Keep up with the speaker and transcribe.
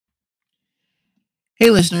Hey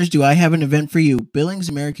listeners, do I have an event for you? Billings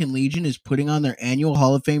American Legion is putting on their annual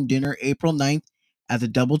Hall of Fame dinner April 9th at the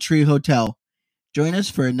Doubletree Hotel. Join us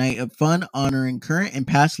for a night of fun honoring current and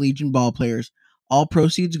past Legion ball players. All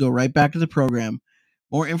proceeds go right back to the program.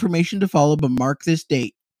 More information to follow, but mark this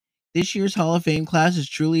date. This year's Hall of Fame class is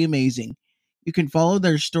truly amazing. You can follow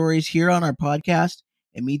their stories here on our podcast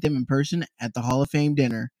and meet them in person at the Hall of Fame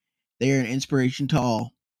dinner. They are an inspiration to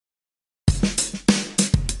all.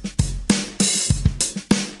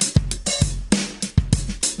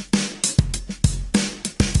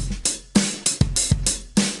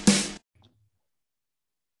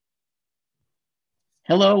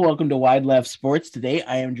 Hello, welcome to Wide Left Sports. Today,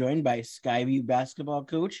 I am joined by Skyview basketball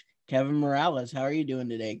coach Kevin Morales. How are you doing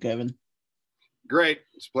today, Kevin? Great.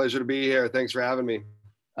 It's a pleasure to be here. Thanks for having me.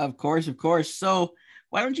 Of course. So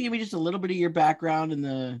why don't you give me just a little bit of your background in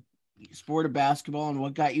the sport of basketball and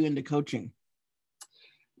what got you into coaching?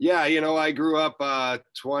 Yeah, I grew up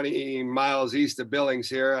 20 miles east of Billings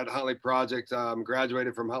here at Huntley Project.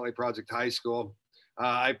 Graduated from Huntley Project High School.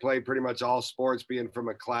 I played pretty much all sports, being from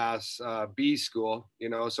a class B school,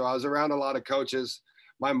 so I was around a lot of coaches.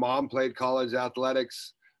 My mom played college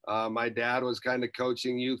athletics. My dad was kind of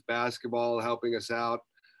coaching youth basketball, helping us out.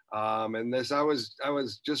 I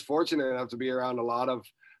was just fortunate enough to be around a lot of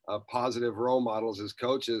positive role models as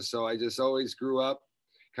coaches. So I just always grew up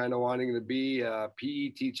kind of wanting to be a PE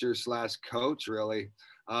teacher / coach, really.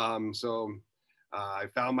 I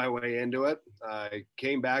found my way into it. I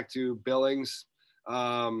came back to Billings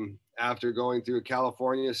after going through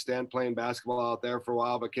California, playing basketball out there for a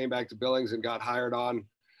while, but came back to Billings and got hired on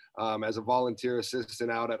as a volunteer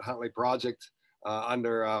assistant out at Huntley Project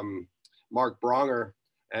under Mark Bronger.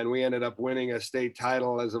 And we ended up winning a state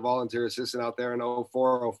title as a volunteer assistant out there in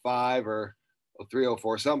 04, 05 or 03,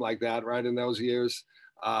 04, something like that, right in those years.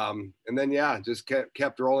 And then, just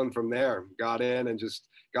kept rolling from there. Got in and just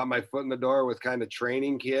got my foot in the door with kind of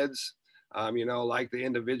training kids, like the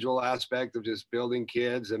individual aspect of just building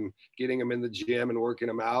kids and getting them in the gym and working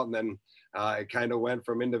them out. And then it kind of went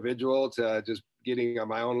from individual to just getting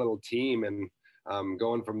my own little team and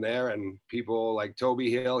going from there. And people like Toby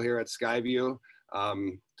Hill here at Skyview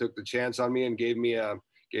took the chance on me and gave me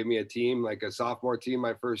a team, like a sophomore team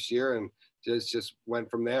my first year, and just went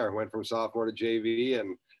from there. Went from sophomore to JV,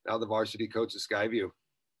 and now the varsity coach at Skyview.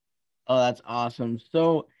 Oh, that's awesome.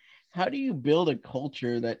 So how do you build a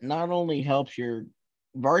culture that not only helps your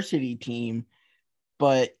varsity team,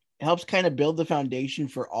 but helps kind of build the foundation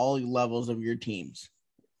for all levels of your teams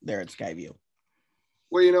there at Skyview?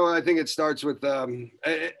 Well, I think it starts with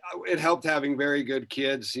it helped having very good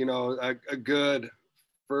kids, a good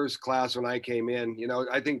first class when I came in.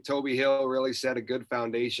 I think Toby Hill really set a good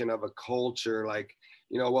foundation of a culture, like,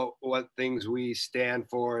 what things we stand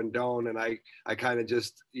for and don't. And I kind of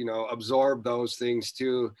just, absorb those things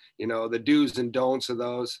too, the do's and don'ts of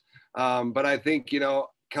those. But I think,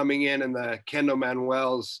 coming in the Kendall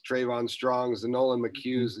Manuels, Trayvon Strongs, the Nolan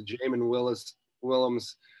McHughes, the Jamin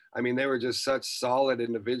Willems, I mean, they were just such solid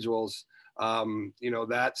individuals.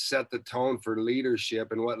 That set the tone for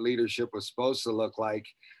leadership and what leadership was supposed to look like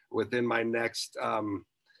within my next,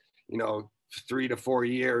 3 to 4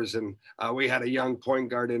 years. And we had a young point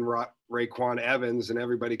guard in Raekwon Evans, and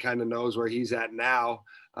everybody kind of knows where he's at now.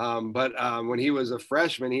 But when he was a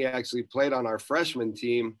freshman, he actually played on our freshman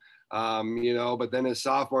team, but then his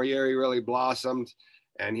sophomore year, he really blossomed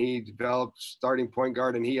and he developed starting point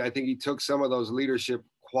guard. And I think he took some of those leadership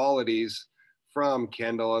qualities from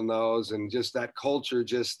Kendall and those, and just that culture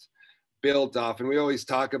just built off. And we always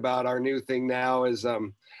talk about our new thing now is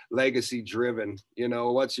legacy driven.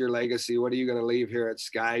 What's your legacy? What are you going to leave here at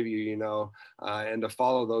Skyview? And to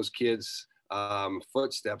follow those kids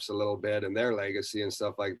footsteps a little bit and their legacy and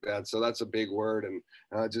stuff like that. So that's a big word,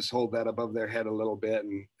 and just hold that above their head a little bit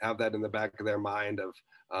and have that in the back of their mind of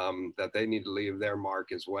that they need to leave their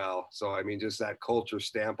mark as well. So, I mean, just that culture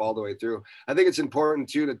stamp all the way through. I think it's important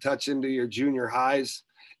too to touch into your junior highs.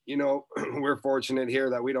 We're fortunate here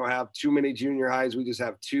that we don't have too many junior highs. We just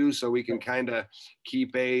have 2, so we can kind of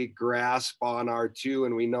keep a grasp on our 2,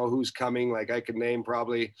 and we know who's coming. Like I could name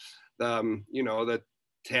probably the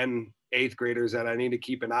 10 8th graders that I need to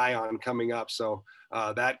keep an eye on coming up. So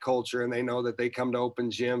that culture, and they know that they come to open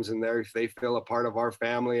gyms and they feel a part of our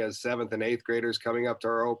family as 7th and 8th graders coming up to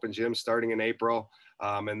our open gym starting in April.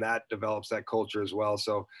 And that develops that culture as well.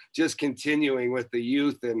 So just continuing with the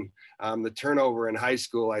youth and the turnover in high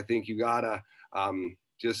school, I think you gotta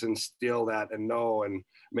just instill that and know and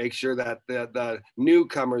make sure that the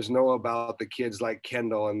newcomers know about the kids like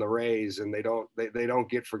Kendall and the Rays, and they don't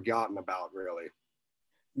get forgotten about, really.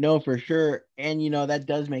 No, for sure. And, that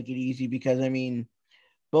does make it easy because, I mean,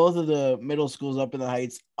 both of the middle schools up in the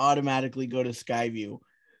Heights automatically go to Skyview.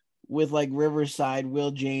 With like Riverside,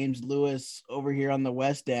 Will James, Lewis over here on the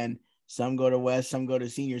West End, some go to West, some go to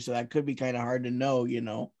Senior. So that could be kind of hard to know,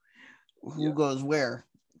 who goes where,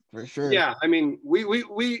 for sure. Yeah, I mean,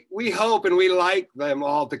 we hope and we like them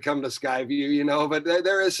all to come to Skyview, but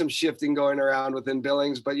there is some shifting going around within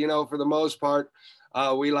Billings. But for the most part,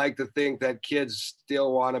 we like to think that kids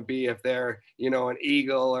still want to be, if they're an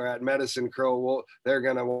Eagle or at Medicine Crow, they're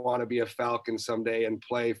gonna want to be a Falcon someday and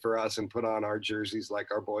play for us and put on our jerseys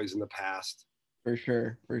like our boys in the past. For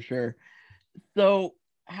sure, for sure. So,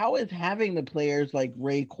 how is having the players like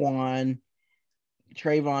Raekwon,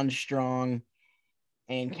 Trayvon Strong,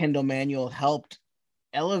 and Kendall Manuel helped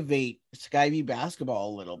elevate Skyview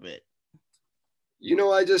basketball a little bit?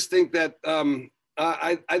 I just think that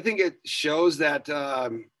I think it shows that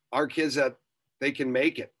our kids, that they can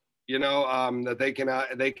make it. That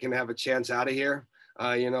they can have a chance out of here.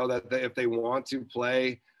 That if they want to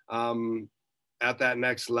play at that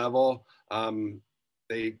next level,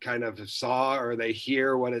 they kind of saw, or they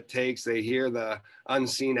hear what it takes. They hear the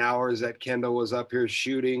unseen hours that Kendall was up here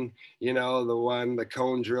shooting, the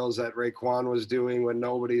cone drills that Raekwon was doing when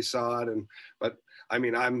nobody saw it. But I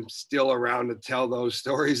mean, I'm still around to tell those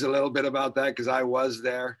stories a little bit about that, because I was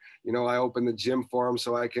there. I opened the gym for them,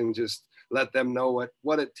 so I can just let them know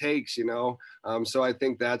what it takes, So I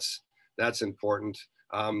think that's important.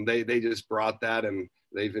 They just brought that, and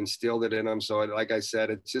they've instilled it in them. So like I said,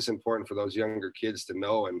 it's just important for those younger kids to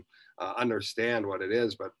know and understand what it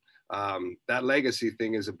is. But that legacy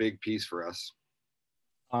thing is a big piece for us.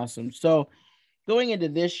 Awesome. So going into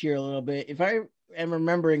this year a little bit, if I am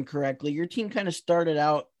remembering correctly, your team kind of started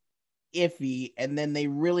out iffy and then they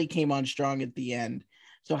really came on strong at the end.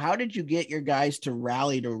 So how did you get your guys to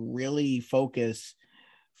rally to really focus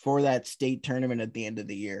for that state tournament at the end of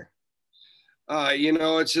the year?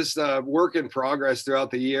 It's just a work in progress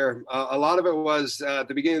throughout the year. A lot of it was at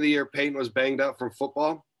the beginning of the year, Peyton was banged up from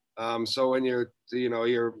football. So when your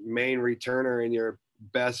main returner and your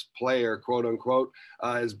best player, quote unquote,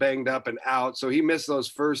 is banged up and out. So he missed those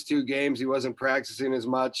first 2 games. He wasn't practicing as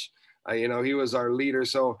much. He was our leader.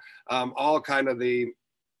 So all kind of the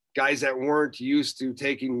guys that weren't used to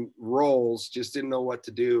taking roles just didn't know what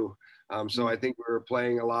to do. So I think we were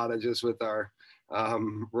playing a lot of just with our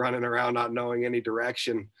running around, not knowing any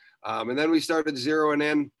direction. And then we started zeroing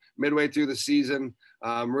in midway through the season,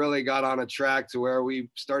 really got on a track to where we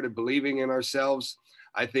started believing in ourselves.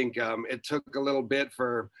 I think it took a little bit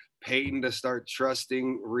for Peyton to start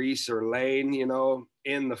trusting Reese or Lane,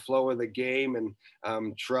 in the flow of the game,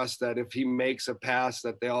 and trust that if he makes a pass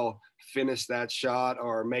that they'll finish that shot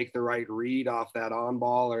or make the right read off that on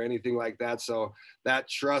ball or anything like that. So that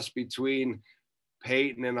trust between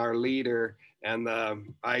Peyton and our leader, and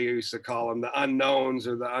I used to call them the unknowns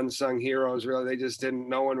or the unsung heroes. Really,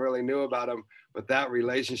 no one really knew about them. But that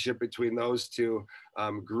relationship between those two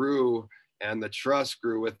grew, and the trust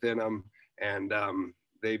grew within them, and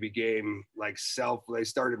they became they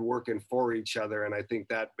started working for each other. And I think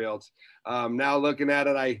that built. Now looking at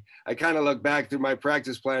it, I kind of look back through my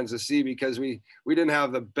practice plans to see, because we didn't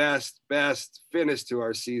have the best finish to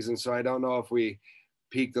our season. So I don't know if we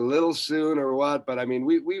peaked a little soon or what, but I mean,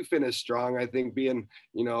 we finished strong. I think being,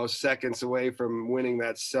 seconds away from winning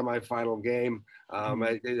that semifinal game.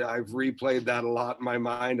 I've replayed that a lot in my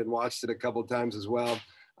mind and watched it a couple of times as well.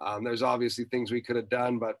 There's obviously things we could have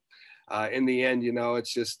done, but in the end,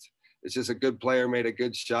 it's just a good player made a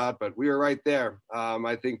good shot, but we were right there.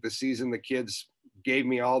 I think the season, the kids gave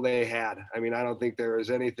me all they had. I mean, I don't think there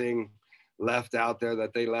was anything left out there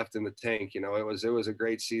that they left in the tank. It was a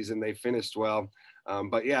great season. They finished well.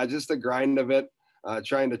 But yeah, just the grind of it,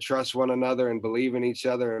 trying to trust one another and believe in each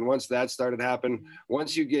other. And once that started to happen,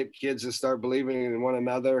 once you get kids to start believing in one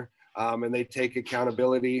another, and they take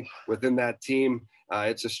accountability within that team,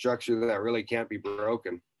 it's a structure that really can't be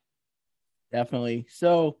broken. Definitely.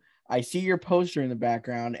 So I see your poster in the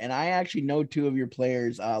background, and I actually know 2 of your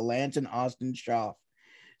players, Lance and Austin Schaff.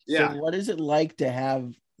 So Yeah. what is it like to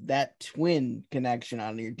have that twin connection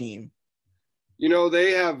on your team?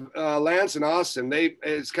 They have Lance and Austin.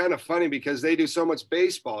 It's kind of funny because they do so much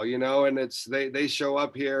baseball, and they show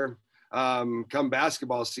up here come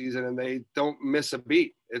basketball season, and they don't miss a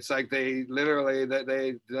beat. It's like they literally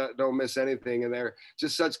they don't miss anything, and they're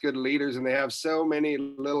just such good leaders, and they have so many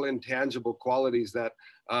little intangible qualities that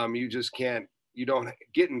you don't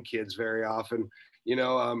get in kids very often.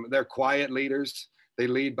 They're quiet leaders. They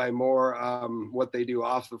lead by more what they do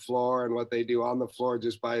off the floor and what they do on the floor,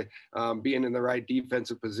 just by being in the right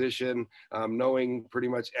defensive position, knowing pretty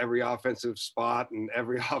much every offensive spot and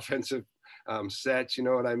every offensive sets, you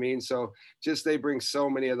know what I mean? So just they bring so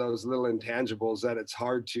many of those little intangibles that it's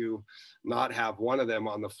hard to not have one of them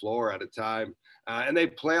on the floor at a time. And they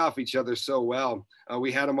play off each other so well.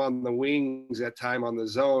 We had them on the wings at time on the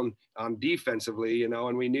zone on defensively, you know,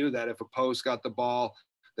 and we knew that if a post got the ball,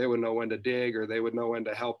 they would know when to dig or they would know when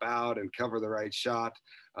to help out and cover the right shot.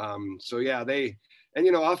 So yeah, and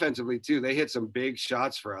you know, offensively too, they hit some big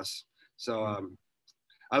shots for us. So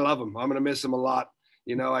I love them. I'm going to miss them a lot.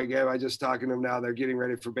 You know, I just talking to them now. They're getting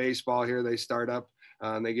ready for baseball here. They start up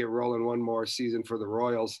and they get rolling one more season for the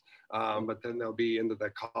Royals. But then they'll be into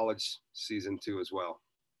the college season too as well.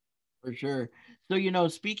 For sure. So, you know,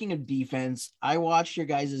 speaking of defense, I watched your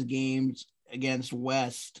guys' games against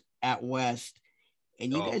West at West,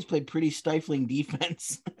 and you guys played pretty stifling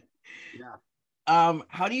defense. Yeah.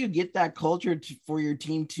 How do you get that culture for your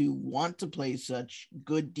team to want to play such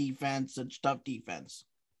good defense, such tough defense?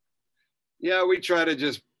 Yeah, we try to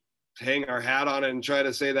just hang our hat on it and try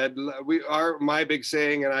to say that my big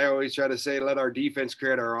saying, and I always try to say, let our defense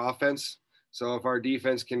create our offense. So if our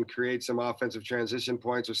defense can create some offensive transition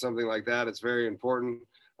points or something like that, it's very important.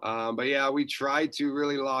 But yeah, we try to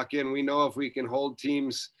really lock in. We know if we can hold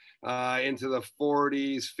teams into the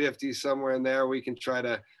 40s, 50s, somewhere in there, we can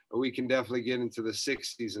definitely get into the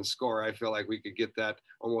 60s and score. I feel like we could get that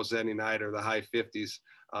almost any night or the high 50s.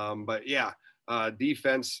 But yeah,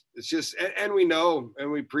 defense, it's just, and we know,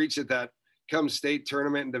 and we preach it, that come state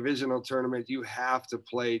tournament and divisional tournament, you have to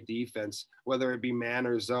play defense, whether it be man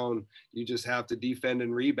or zone. You just have to defend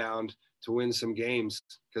and rebound to win some games.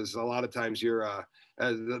 Because a lot of times you're,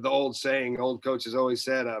 as the old saying, old coaches always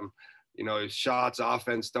said, you know, shots,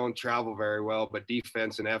 offense don't travel very well, but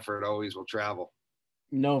defense and effort always will travel.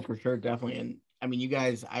 No, for sure, definitely. And I mean, you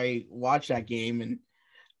guys, I watched that game and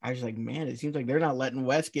I was like, man, it seems like they're not letting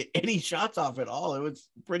West get any shots off at all. It was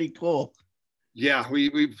pretty cool. Yeah,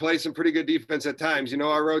 we play some pretty good defense at times. You know,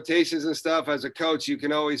 our rotations and stuff, as a coach, you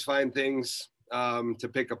can always find things to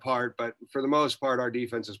pick apart. But for the most part, our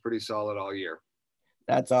defense is pretty solid all year.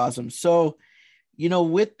 That's awesome. So, you know,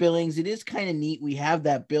 with Billings, it is kind of neat. We have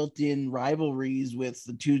that built-in rivalries with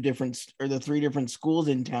the the three different schools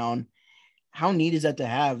in town. How neat is that to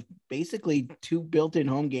have basically two built-in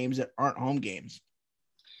home games that aren't home games?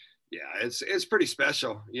 Yeah, it's pretty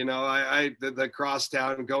special. You know, the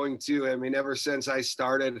crosstown going to, I mean, ever since I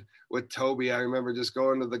started with Toby, I remember just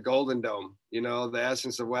going to the Golden Dome, you know, the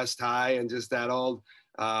essence of West High, and just that old,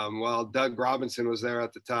 Doug Robinson was there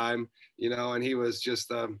at the time, you know, and he was just,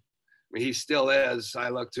 I mean, he still is. I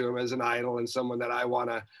look to him as an idol and someone that I want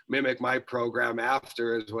to mimic my program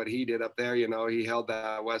after, is what he did up there. You know, he held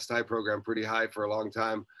that West High program pretty high for a long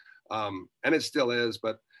time. And it still is,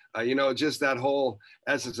 but you know, just that whole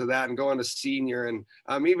essence of that, and going to senior, and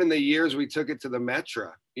even the years we took it to the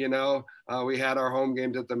Metra, you know, we had our home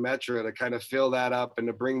games at the Metra to kind of fill that up and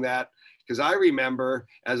to bring that. Because I remember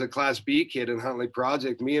as a Class B kid in Huntley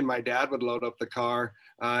Project, me and my dad would load up the car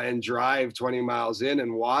and drive 20 miles in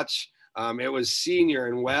and watch. It was senior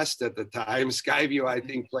and West at the time. Skyview, I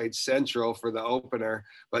think, played Central for the opener,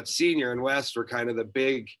 but senior and West were kind of the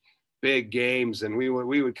big games, and we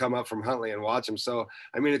would come up from Huntley and watch them. So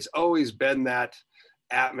I mean, it's always been that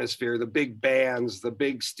atmosphere, the big bands, the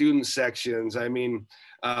big student sections. I mean,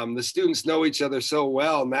 the students know each other so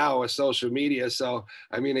well now with social media. So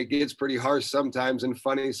I mean, it gets pretty harsh sometimes and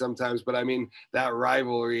funny sometimes, but I mean, that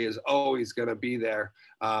rivalry is always going to be there.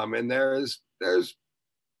 And there's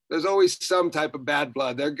always some type of bad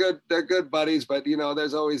blood. They're good buddies, but you know,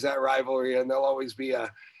 there's always that rivalry, and there'll always be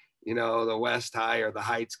you know, the West High or the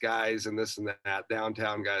Heights guys and this and that,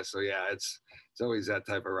 downtown guys. So yeah, it's always that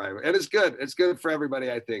type of rivalry, and it's good. It's good for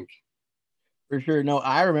everybody, I think. For sure. No,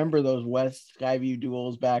 I remember those West Skyview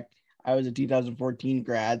duels back. I was a 2014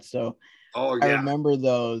 grad, so Oh I yeah. remember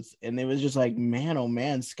those, and it was just like, man, oh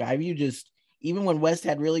man, Skyview just, even when West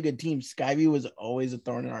had really good teams, Skyview was always a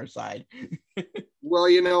thorn in our side. Well,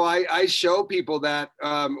 you know, I show people that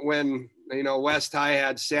when, you know, West High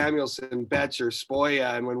had Samuelson, Betcher,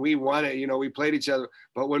 Spoya, and when we won it, you know, we played each other.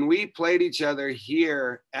 But when we played each other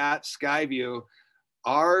here at Skyview,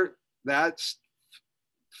 that's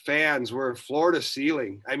fans were floor to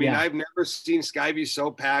ceiling. I mean, Yeah. I've never seen Skyview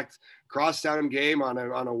so packed. Crosstown game on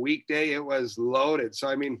a weekday, it was loaded. So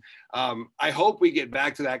I mean, I hope we get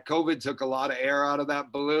back to that. COVID took a lot of air out of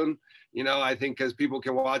that balloon. You know, I think because people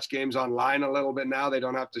can watch games online a little bit now, they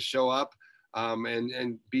don't have to show up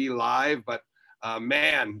and be live. But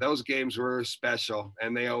man, those games were special,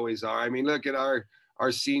 and they always are. I mean, look at our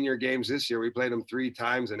senior games this year. We played them 3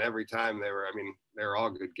 times, and every time they were all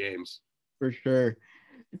good games. For sure.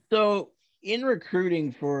 So in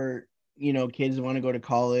recruiting for, you know, kids who want to go to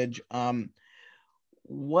college,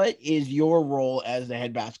 what is your role as the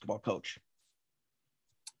head basketball coach?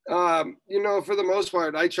 For the most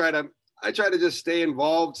part, I try to just stay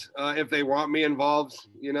involved if they want me involved.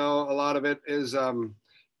 A lot of it is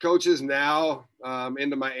coaches now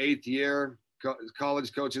into my 8th year.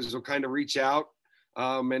 College coaches will kind of reach out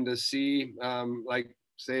and to see, like,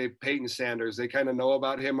 say, Peyton Sanders. They kind of know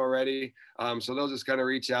about him already. So they'll just kind of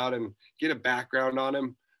reach out and get a background on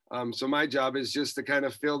him. So my job is just to kind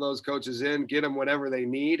of fill those coaches in, get them whatever they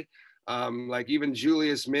need. Like even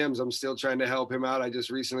Julius Mims, I'm still trying to help him out. I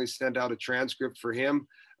just recently sent out a transcript for him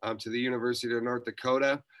to the University of North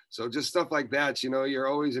Dakota. So just stuff like that, you're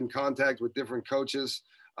always in contact with different coaches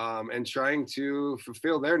and trying to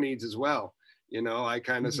fulfill their needs as well. I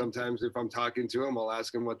kind of sometimes, if I'm talking to them, I'll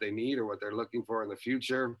ask them what they need or what they're looking for in the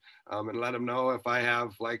future, and let them know if I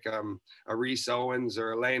have like a Reese Owens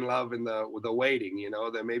or a Lane Love in the waiting,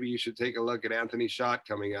 that maybe you should take a look at Anthony Schott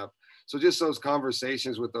coming up. So just those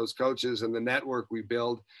conversations with those coaches and the network we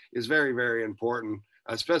build is very, very important,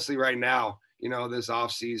 especially right now, this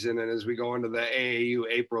off season. And as we go into the AAU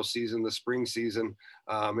April season, the spring season,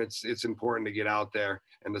 it's important to get out there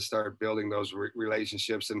and to start building those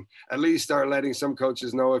relationships and at least start letting some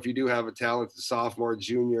coaches know if you do have a talented sophomore,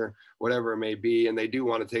 junior, whatever it may be, and they do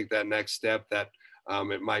want to take that next step, that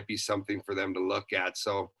it might be something for them to look at.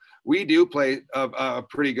 So we do play a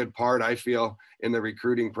pretty good part, I feel, in the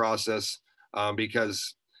recruiting process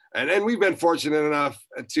because and we've been fortunate enough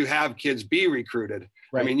to have kids be recruited.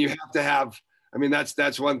 Right. I mean, you have to have,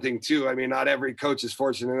 that's one thing too. I mean, not every coach is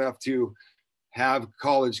fortunate enough to have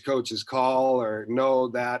college coaches call or know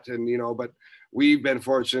that. And, but we've been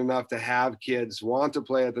fortunate enough to have kids want to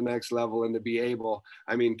play at the next level and to be able,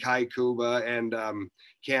 Kai Kuba and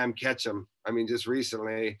Cam Ketchum, just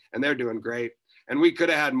recently, and they're doing great. And we could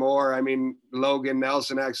have had more. Logan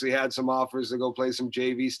Nelson actually had some offers to go play some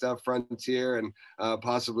JV stuff, Frontier, and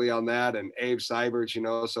possibly on that. And Abe Seibert,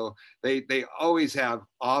 so they always have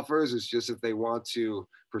offers. It's just if they want to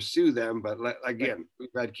pursue them. But again, we've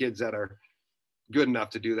had kids that are good enough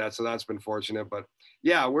to do that. So that's been fortunate. But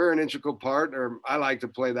yeah, we're an integral part, or I like to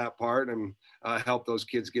play that part and help those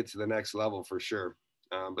kids get to the next level for sure.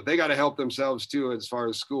 But they got to help themselves too, as far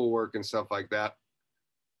as schoolwork and stuff like that.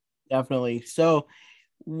 Definitely. So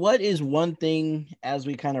what is one thing as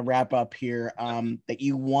we kind of wrap up here that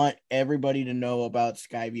you want everybody to know about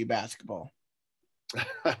Skyview basketball?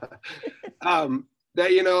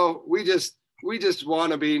 That, we just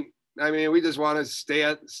want to be, we just want to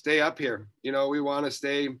stay up here. We want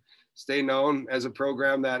to stay known as a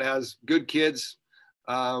program that has good kids.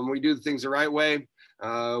 We do things the right way.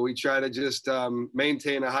 We try to just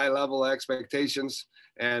maintain a high level of expectations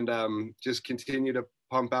and just continue to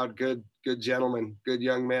pump out good gentlemen, good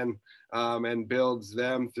young men, and builds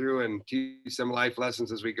them through and teach them life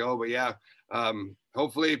lessons as we go. But yeah,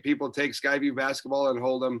 hopefully people take Skyview basketball and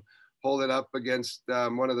hold it up against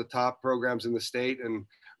one of the top programs in the state. And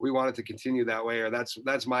we want it to continue that way, or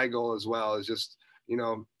that's my goal as well, is just,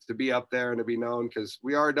 to be up there and to be known, because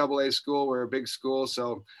we are a AA school. We're a big school.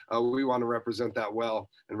 So we want to represent that well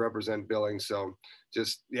and represent Billings. So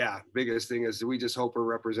just, biggest thing is we just hope we're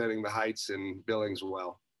representing the Heights and Billings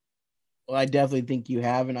well. Well, I definitely think you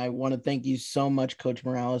have. And I want to thank you so much, Coach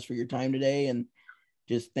Morales, for your time today. And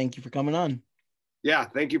just thank you for coming on. Yeah.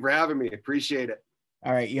 Thank you for having me. Appreciate it.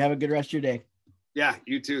 All right. You have a good rest of your day. Yeah,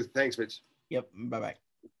 you too. Thanks, Mitch. Yep. Bye-bye.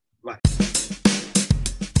 Bye.